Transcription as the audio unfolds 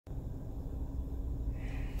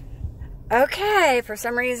Okay, for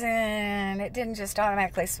some reason, it didn't just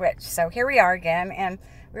automatically switch. So here we are again, and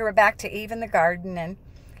we were back to Eve in the garden and,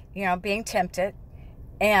 being tempted.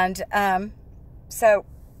 And so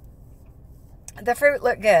the fruit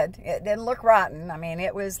looked good. It didn't look rotten. I mean,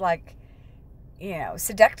 it was like,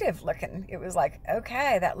 seductive looking. It was like,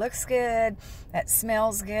 okay, that looks good. That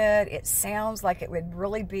smells good. It sounds like it would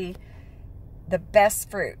really be the best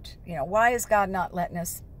fruit. Why is God not letting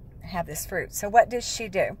us have this fruit? So what does she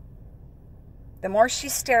do? The more she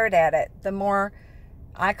stared at it, the more,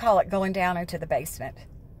 I call it going down into the basement.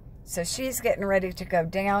 So she's getting ready to go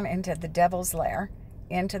down into the devil's lair,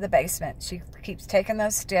 into the basement. She keeps taking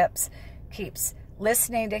those steps, keeps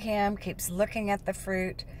listening to him, keeps looking at the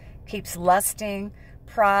fruit, keeps lusting.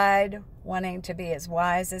 Pride, wanting to be as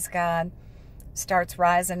wise as God, starts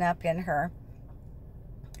rising up in her.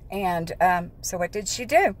 And so what did she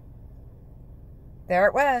do? There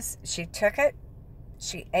it was. She took it,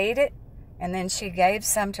 she ate it, and then she gave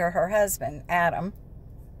some to her husband, Adam,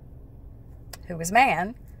 who was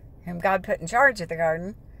man, whom God put in charge of the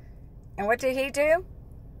garden. And what did he do?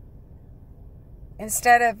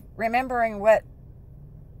 Instead of remembering what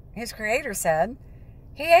his Creator said,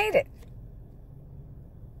 he ate it.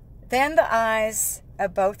 Then the eyes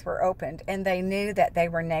of both were opened, and they knew that they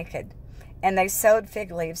were naked. And they sewed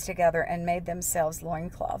fig leaves together and made themselves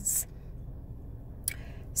loincloths.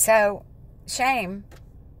 So, shame.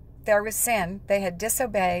 There was sin. They had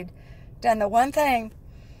disobeyed, done the one thing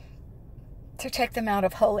to take them out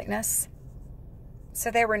of holiness.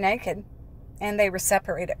 So they were naked, and they were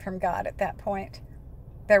separated from God at that point.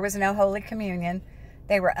 There was no holy communion.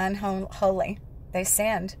 They were unholy. They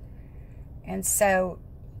sinned. And so,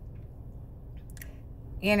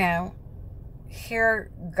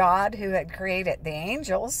 here God, who had created the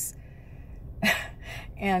angels,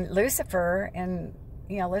 and Lucifer, and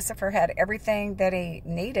Lucifer had everything that he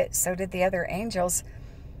needed. So did the other angels.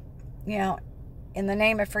 In the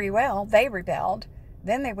name of free will, they rebelled.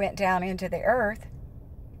 Then they went down into the earth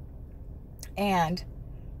and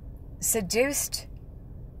seduced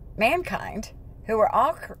mankind, who were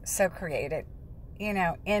also created,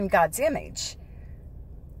 in God's image.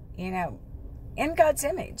 In God's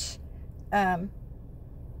image. Now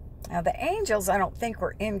the angels, I don't think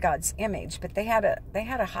were in God's image, but they had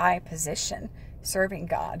a high position serving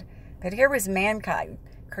God. But here was mankind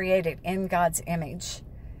created in God's image.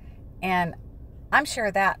 And I'm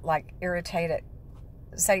sure that irritated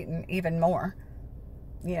Satan even more,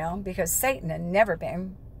 because Satan had never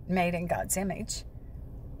been made in God's image.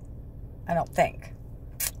 I don't think.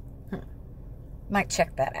 Might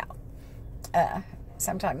check that out.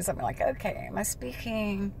 Sometimes I'm like, okay, am I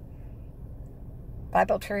speaking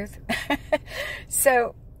Bible truth?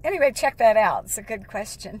 So anyway, check that out. It's a good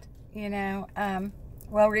question.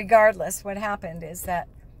 Well, regardless, what happened is that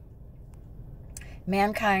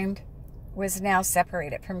mankind was now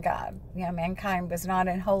separated from God. Mankind was not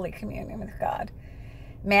in holy communion with God.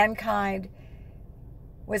 Mankind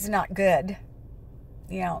was not good.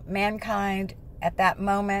 Mankind at that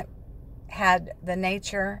moment had the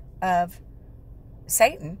nature of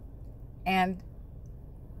Satan and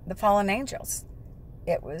the fallen angels.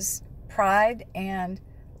 It was pride and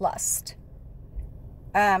lust.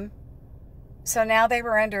 So now they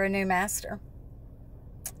were under a new master.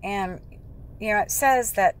 And, it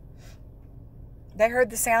says that they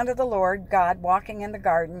heard the sound of the Lord God walking in the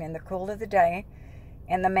garden in the cool of the day.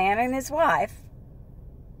 And the man and his wife,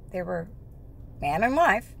 they were man and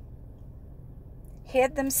wife,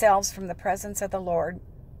 hid themselves from the presence of the Lord.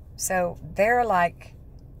 So they're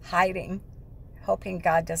hiding, hoping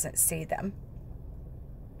God doesn't see them.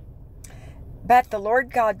 But the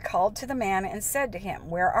Lord God called to the man and said to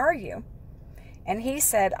him, "Where are you?" And he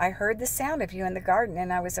said, "I heard the sound of you in the garden,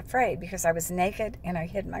 and I was afraid because I was naked and I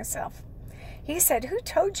hid myself." He said, "Who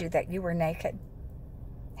told you that you were naked?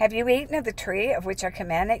 Have you eaten of the tree of which I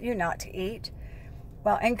commanded you not to eat?"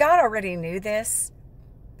 Well, and God already knew this,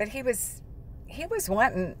 but he was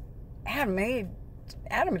wanting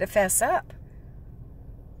Adam to fess up.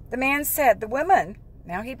 The man said, "The woman,"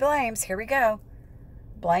 now he blames, here we go,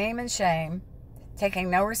 blame and shame, taking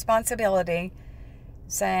no responsibility,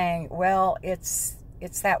 saying, well, it's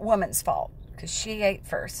that woman's fault because she ate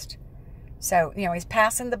first. So, he's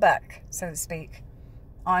passing the buck, so to speak,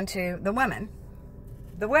 onto the woman.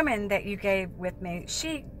 The woman that you gave with me,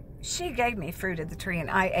 she gave me fruit of the tree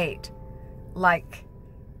and I ate.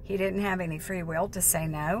 He didn't have any free will to say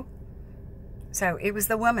no. So it was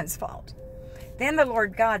the woman's fault. Then the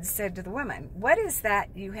Lord God said to the woman, "What is that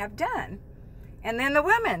you have done?" And then the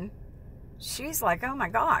woman, she's like, "Oh my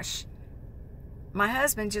gosh, my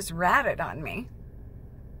husband just ratted on me."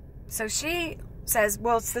 So she says,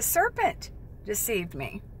 well, it's the serpent deceived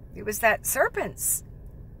me. It was that serpent's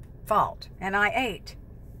fault, and I ate.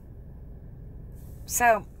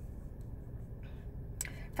 So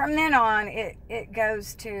from then on, it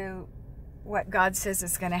goes to what God says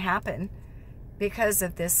is going to happen because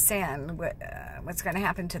of this sin. What's going to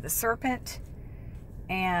happen to the serpent,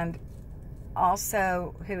 and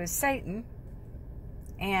also who is Satan,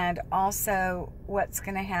 and also what's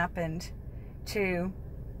going to happen to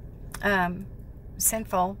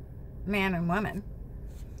sinful man and woman.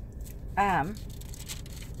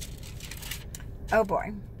 Oh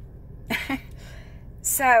boy.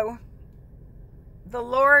 So the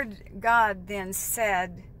Lord God then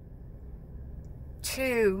said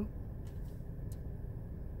to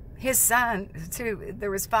his Son,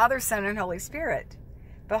 there was Father, Son, and Holy Spirit,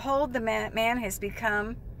 behold, the man has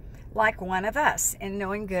become like one of us in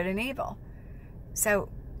knowing good and evil. So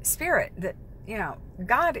Spirit,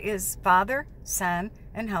 God is Father, Son,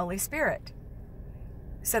 and Holy Spirit.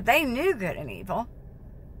 So they knew good and evil.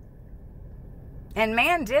 And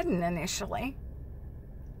man didn't initially.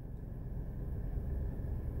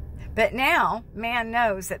 But now man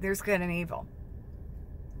knows that there's good and evil.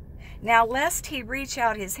 Now lest he reach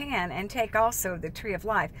out his hand and take also the tree of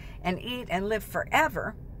life and eat and live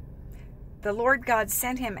forever, the Lord God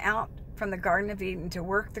sent him out from the Garden of Eden to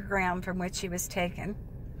work the ground from which he was taken.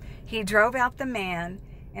 He drove out the man,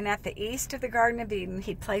 and at the east of the Garden of Eden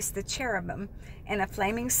he placed the cherubim and a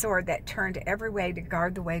flaming sword that turned every way to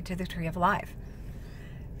guard the way to the tree of life.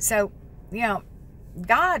 So,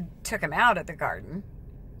 God took him out of the garden,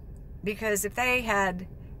 because if they had,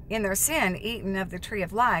 in their sin, eaten of the tree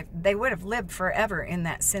of life, they would have lived forever in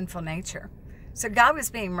that sinful nature. So God was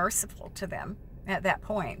being merciful to them at that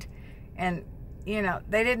point. And,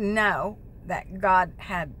 they didn't know that God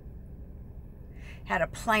had a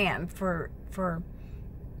plan for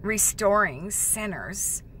restoring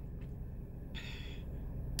sinners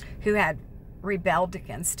who had rebelled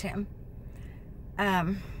against him.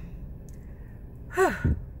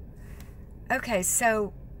 Okay,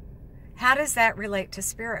 so how does that relate to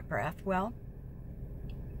spirit breath? Well,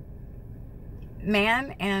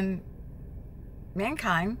 man and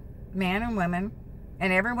mankind, man and women,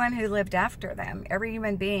 and everyone who lived after them, every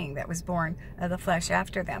human being that was born of the flesh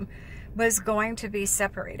after them, was going to be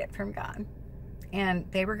separated from God.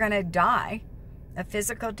 And they were going to die a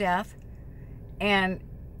physical death. And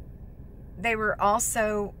they were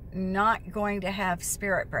also not going to have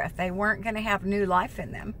spirit breath. They weren't going to have new life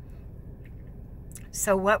in them.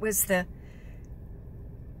 So where's the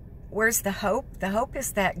hope? The hope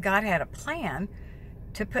is that God had a plan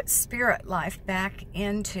to put spirit life back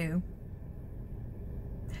into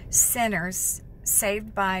sinners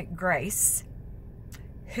saved by grace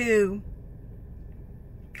who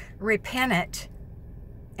repented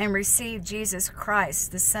and received Jesus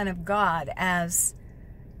Christ, the Son of God, as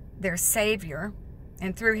their Savior.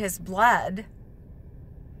 And through his blood,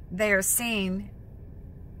 we are seen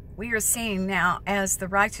now as the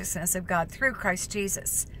righteousness of God through Christ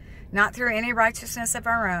Jesus, not through any righteousness of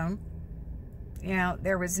our own.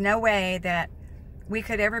 There was no way that we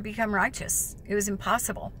could ever become righteous. It was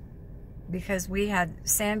impossible, because we had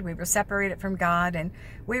sinned, we were separated from God, and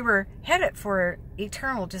we were headed for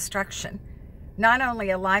eternal destruction. Not only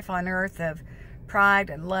a life on earth of pride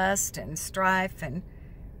and lust and strife and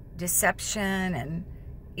deception and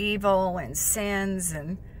evil and sins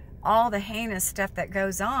and all the heinous stuff that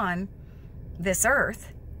goes on this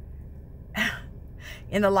earth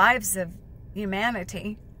in the lives of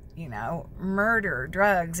humanity, murder,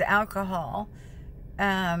 drugs, alcohol,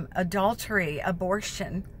 adultery,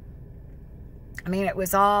 abortion. I mean, it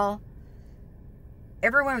was all,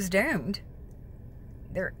 everyone was doomed.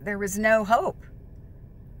 There was no hope.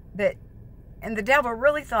 And the devil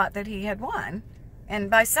really thought that he had won. And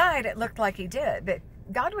by sight, it looked like he did. But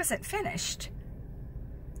God wasn't finished.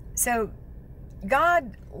 So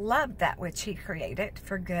God loved that which he created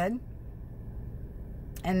for good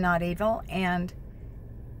and not evil. And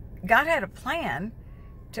God had a plan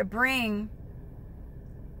to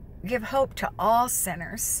give hope to all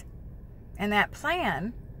sinners. And that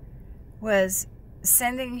plan was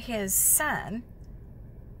sending his Son,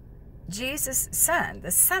 Jesus' Son,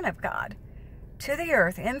 the Son of God, to the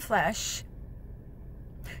earth in flesh,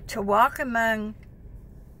 to walk on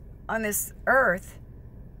this earth,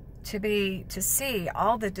 to see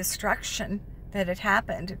all the destruction that had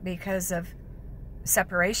happened because of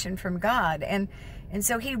separation from God. And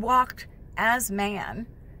so he walked as man.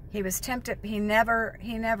 He was tempted. He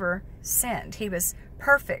never sinned. He was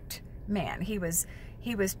perfect man. He was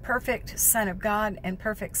perfect Son of God and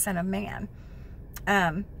perfect Son of Man.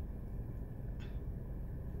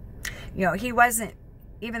 You know, he wasn't,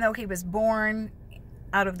 even though he was born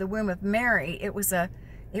out of the womb of Mary, it was a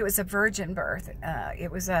virgin birth.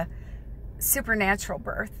 It was a supernatural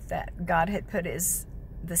birth that God had put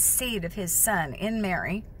the seed of his son in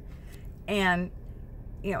Mary. And,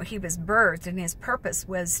 you know, he was birthed, and his purpose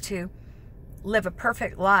was to live a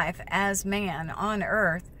perfect life as man on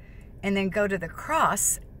earth, and then go to the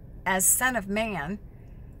cross as Son of Man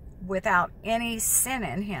without any sin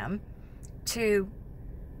in him, to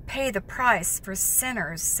pay the price for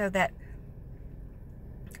sinners, so that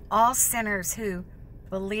all sinners who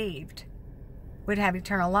believed would have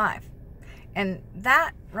eternal life. And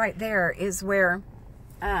that right there is where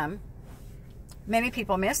many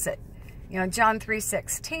people miss it. You know, John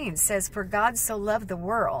 3:16 says, "For God so loved the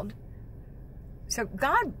world." So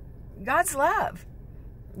God's love.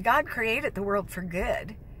 God created the world for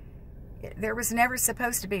good. There was never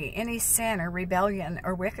supposed to be any sin or rebellion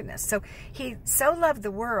or wickedness. So he so loved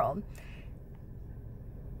the world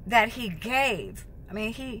that he gave. I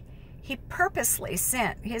mean, he purposely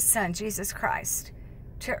sent his son, Jesus Christ,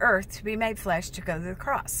 to earth to be made flesh, to go to the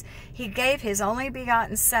cross. He gave his only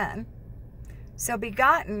begotten son. So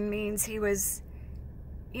begotten means he was,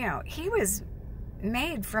 you know, he was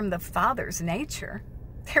made from the Father's nature.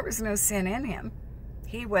 There was no sin in him.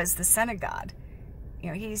 He was the Son of God. You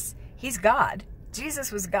know, he's God.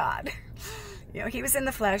 Jesus was God. You know, he was in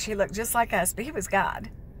the flesh. He looked just like us, but he was God,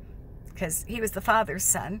 because he was the Father's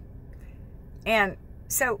son. And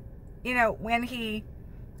so, you know, when he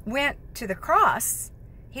went to the cross,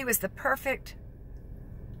 he was the perfect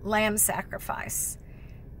lamb sacrifice.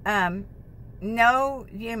 No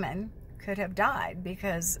human could have died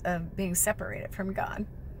because of being separated from God.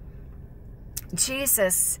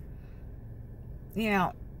 Jesus, you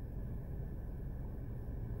know,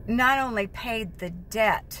 not only paid the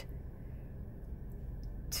debt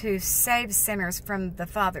to save sinners from the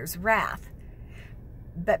Father's wrath,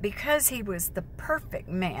 but because he was the perfect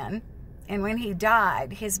man, and when he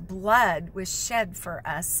died, his blood was shed for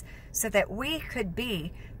us so that we could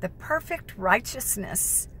be the perfect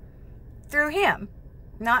righteousness through him,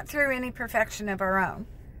 not through any perfection of our own,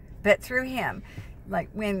 but through him. Like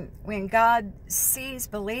when God sees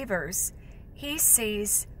believers, he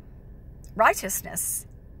sees righteousness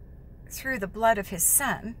through the blood of his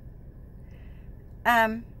son.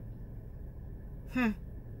 That's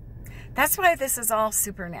why this is all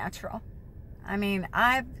supernatural. I mean,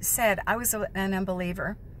 I've said I was an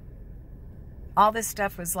unbeliever. All this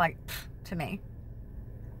stuff was like to me.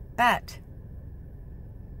 But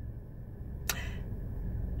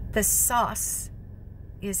the sauce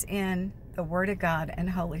is in the Word of God and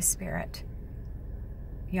Holy Spirit.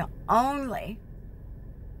 You know, only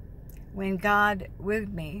when God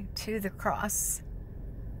wooed me to the cross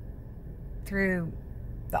through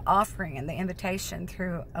the offering and the invitation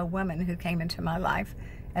through a woman who came into my life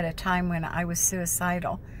at a time when I was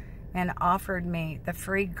suicidal and offered me the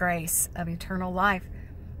free grace of eternal life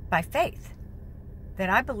by faith, that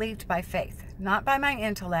I believed by faith, not by my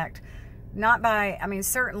intellect, not by, I mean,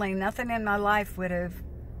 certainly nothing in my life would have,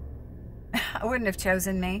 I wouldn't have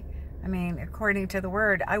chosen me. I mean, according to the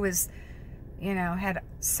Word, I was, you know, had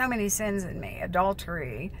so many sins in me: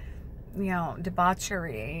 adultery, you know,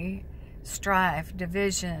 debauchery, strife,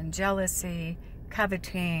 division, jealousy,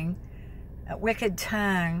 coveting, a wicked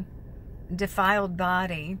tongue, defiled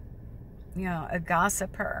body, you know, a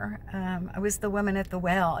gossiper. I was the woman at the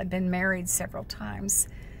well. I'd been married several times.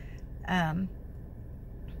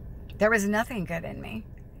 There was nothing good in me.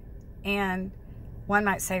 And one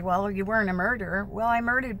might say, well, you weren't a murderer. Well, I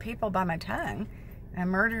murdered people by my tongue. I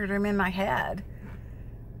murdered them in my head.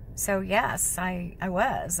 So yes, I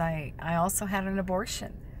was. I also had an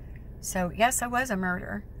abortion. So yes, I was a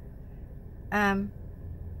murderer.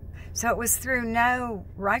 So it was through no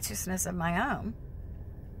righteousness of my own,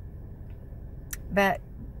 but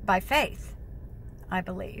by faith, I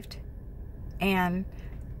believed. And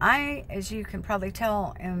I, as you can probably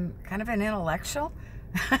tell, am kind of an intellectual.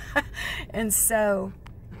 And so,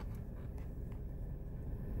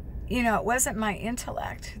 you know, it wasn't my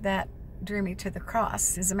intellect that drew me to the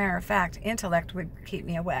cross. As a matter of fact, intellect would keep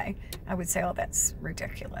me away. I would say, oh, that's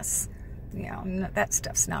ridiculous. You know, that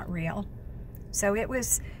stuff's not real. So it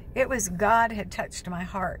was God had touched my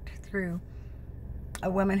heart through a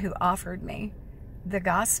woman who offered me the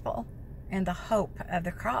gospel and the hope of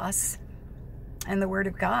the cross and the Word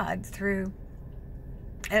of God through,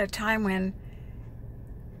 at a time when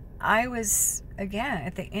I was, again,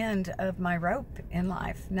 at the end of my rope in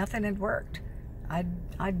life. Nothing had worked.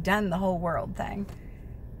 I'd done the whole world thing.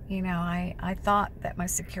 You know, I thought that my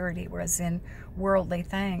security was in worldly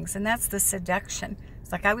things, and that's the seduction.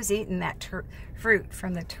 It's like I was eating that fruit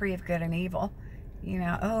from the tree of good and evil. You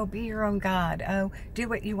know, oh, be your own God. Oh, do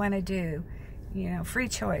what you want to do. You know, free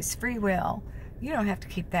choice, free will. You don't have to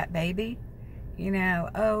keep that baby. You know,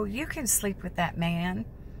 oh, you can sleep with that man.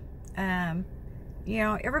 You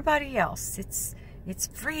know, everybody else, it's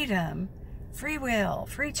freedom, free will,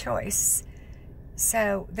 free choice.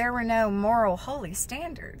 So there were no moral, holy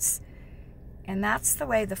standards. And that's the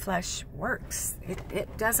way the flesh works.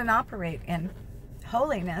 It doesn't operate in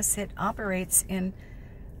holiness. It operates in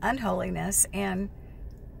unholiness and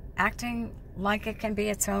acting like it can be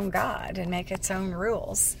its own God and make its own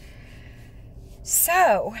rules.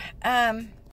 So,